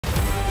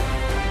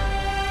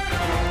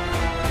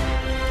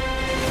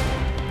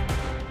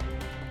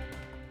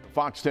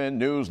Fox 10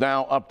 News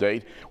Now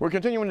update. We're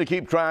continuing to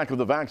keep track of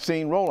the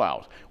vaccine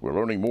rollout. We're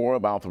learning more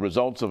about the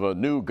results of a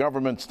new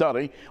government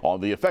study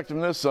on the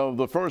effectiveness of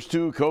the first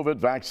two COVID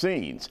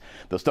vaccines.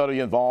 The study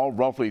involved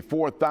roughly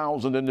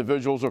 4,000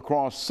 individuals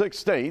across 6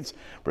 states.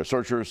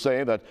 Researchers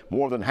say that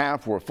more than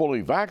half were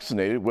fully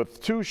vaccinated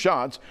with 2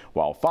 shots,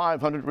 while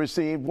 500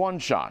 received 1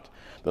 shot.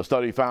 The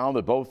study found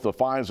that both the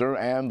Pfizer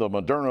and the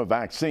Moderna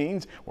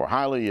vaccines were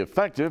highly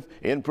effective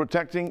in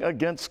protecting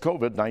against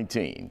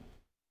COVID-19.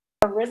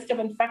 The risk of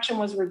infection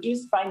was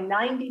reduced by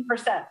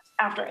 90%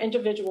 after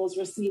individuals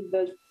received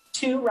the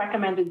 2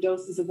 recommended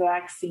doses of the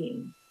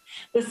vaccine.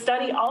 The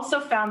study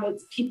also found that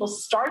people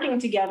starting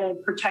to get a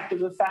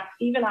protective effect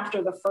even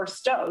after the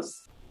first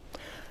dose.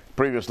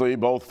 Previously,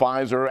 both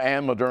Pfizer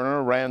and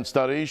Moderna ran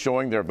studies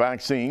showing their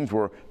vaccines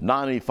were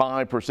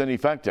 95%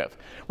 effective.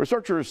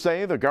 Researchers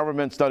say the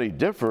government study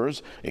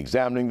differs,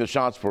 examining the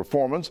shot's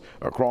performance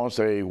across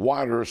a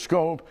wider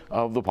scope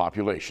of the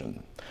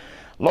population.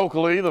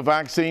 Locally, the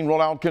vaccine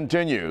rollout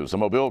continues. The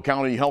Mobile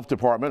County Health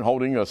Department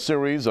holding a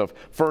series of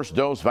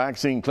first-dose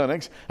vaccine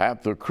clinics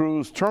at the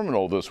cruise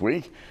terminal this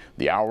week.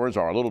 The hours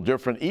are a little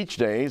different each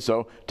day,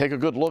 so take a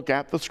good look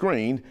at the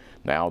screen.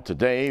 Now,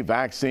 today,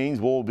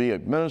 vaccines will be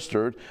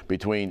administered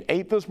between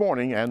 8 this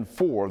morning and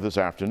 4 this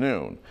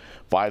afternoon.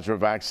 Pfizer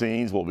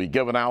vaccines will be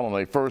given out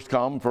on a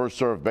first-come,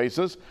 first-served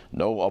basis.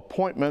 No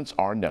appointments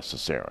are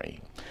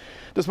necessary.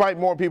 Despite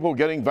more people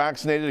getting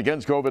vaccinated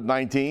against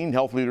COVID-19,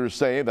 health leaders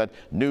say that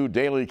new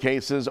daily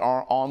cases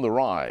are on the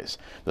rise.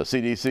 The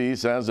CDC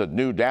says that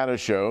new data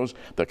shows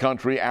the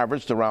country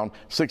averaged around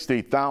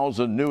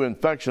 60,000 new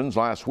infections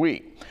last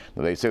week.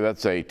 They say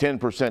that's a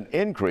 10%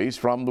 increase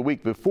from the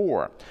week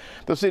before.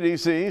 The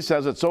CDC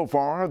says that so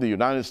far the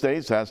United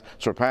States has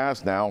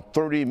surpassed now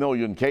 30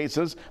 million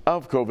cases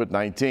of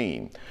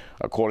COVID-19.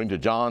 According to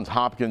Johns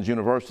Hopkins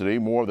University,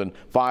 more than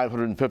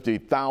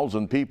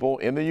 550,000 people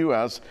in the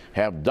U.S.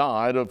 have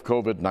died of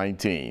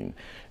COVID-19.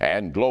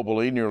 And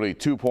globally, nearly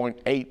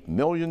 2.8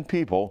 million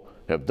people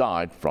have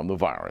died from the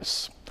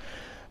virus.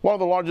 One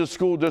of the largest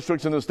school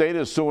districts in the state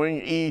is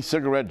suing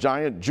e-cigarette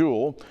giant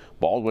Juul.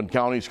 Baldwin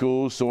County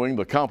schools suing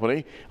the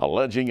company,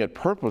 alleging it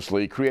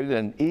purposely created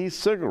an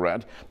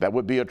e-cigarette that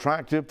would be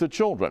attractive to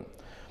children.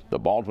 The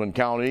Baldwin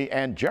County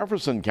and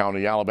Jefferson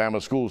County, Alabama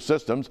school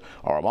systems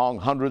are among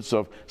hundreds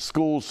of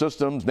school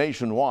systems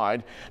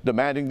nationwide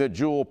demanding that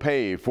Juul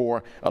pay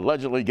for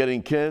allegedly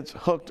getting kids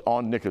hooked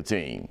on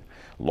nicotine.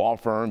 Law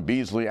firm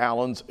Beasley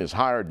Allens is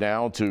hired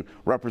now to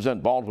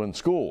represent Baldwin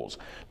schools,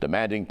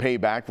 demanding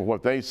payback for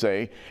what they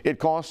say it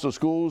costs the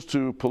schools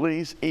to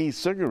police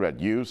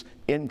e-cigarette use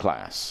in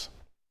class.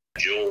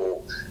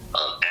 Juul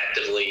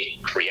actively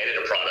created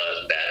a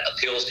product that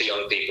appeals to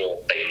young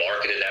people. They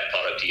marketed that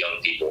product to young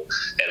people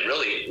and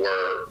really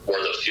were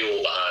the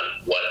fuel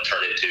behind what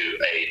turned into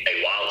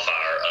a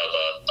wildfire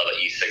of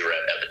an e-cigarette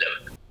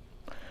epidemic.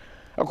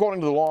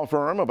 According to the law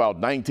firm,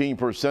 about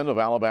 19% of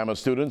Alabama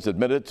students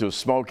admitted to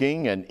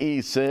smoking an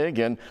e-cig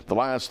in the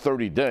last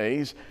 30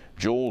 days.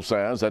 Juul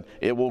says that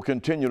it will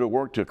continue to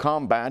work to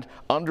combat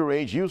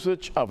underage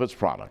usage of its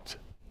product.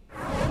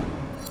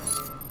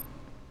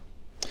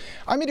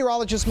 I'm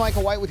meteorologist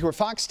Michael White with your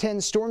Fox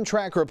 10 Storm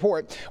Track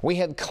report. We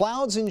have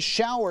clouds and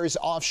showers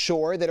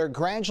offshore that are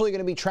gradually going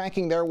to be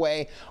tracking their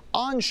way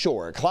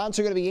onshore. Clouds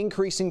are going to be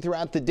increasing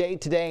throughout the day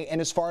today, and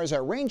as far as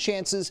our rain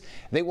chances,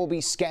 they will be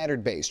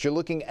scattered based. You're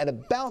looking at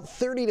about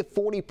 30 to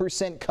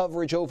 40%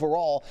 coverage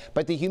overall,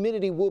 but the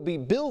humidity will be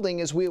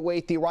building as we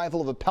await the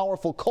arrival of a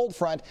powerful cold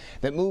front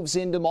that moves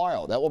in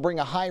tomorrow. That will bring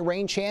a high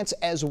rain chance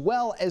as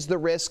well as the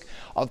risk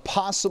of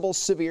possible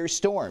severe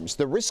storms.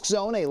 The risk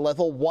zone, a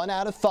level 1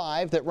 out of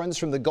 5 that runs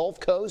from the Gulf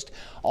Coast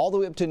all the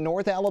way up to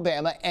North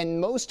Alabama, and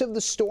most of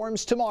the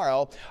storms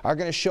tomorrow are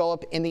going to show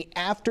up in the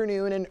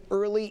afternoon and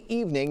early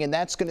evening, and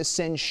that's going to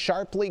send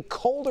sharply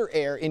colder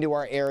air into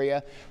our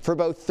area for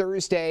both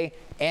Thursday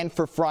and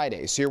for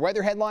Friday. So your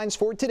weather headlines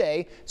for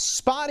today: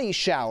 spotty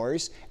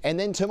showers, and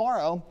then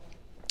tomorrow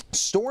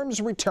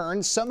storms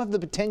return, some have the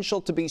potential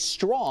to be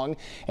strong,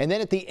 and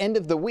then at the end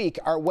of the week,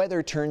 our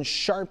weather turns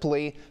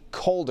sharply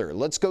colder.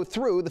 Let's go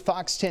through the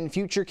Fox 10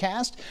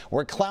 Futurecast,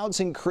 where clouds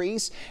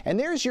increase, and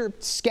there's your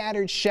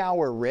scattered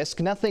shower risk.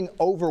 Nothing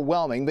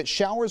overwhelming, but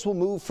showers will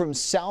move from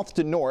south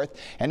to north,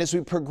 and as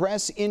we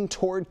progress in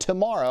toward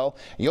tomorrow,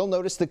 you'll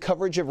notice the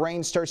coverage of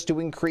rain starts to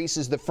increase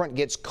as the front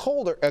gets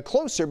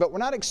closer, but we're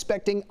not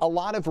expecting a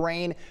lot of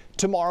rain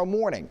tomorrow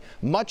morning.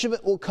 Much of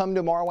it will come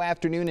tomorrow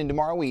afternoon and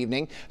tomorrow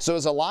evening, so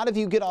as a lot of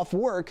you get off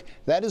work,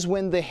 that is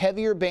when the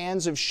heavier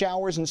bands of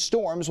showers and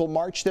storms will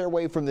march their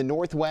way from the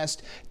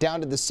northwest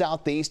down to the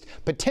southeast,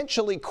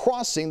 potentially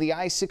crossing the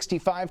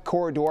I-65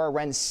 corridor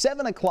around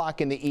 7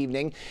 o'clock in the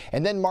evening,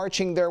 and then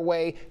marching their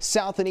way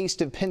south and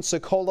east of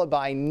Pensacola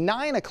by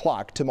 9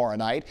 o'clock tomorrow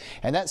night.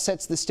 And that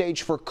sets the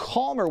stage for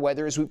calmer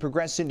weather as we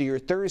progress into your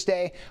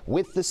Thursday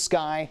with the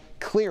sky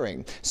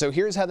clearing. So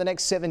here's how the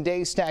next 7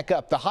 days stack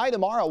up. The high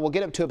tomorrow will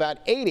get up to about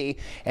 80,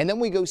 and then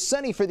we go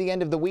sunny for the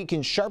end of the week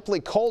and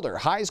sharply colder.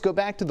 Highs go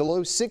back to the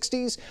low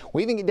 60s.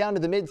 We even get down to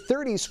the mid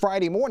 30s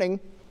Friday morning.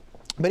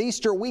 But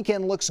Easter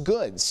weekend looks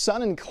good.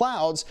 Sun and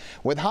clouds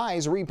with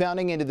highs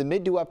rebounding into the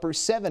mid to upper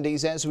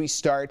 70s as we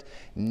start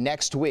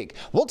next week.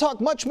 We'll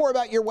talk much more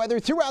about your weather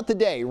throughout the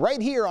day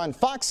right here on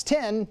Fox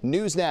 10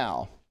 News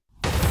Now.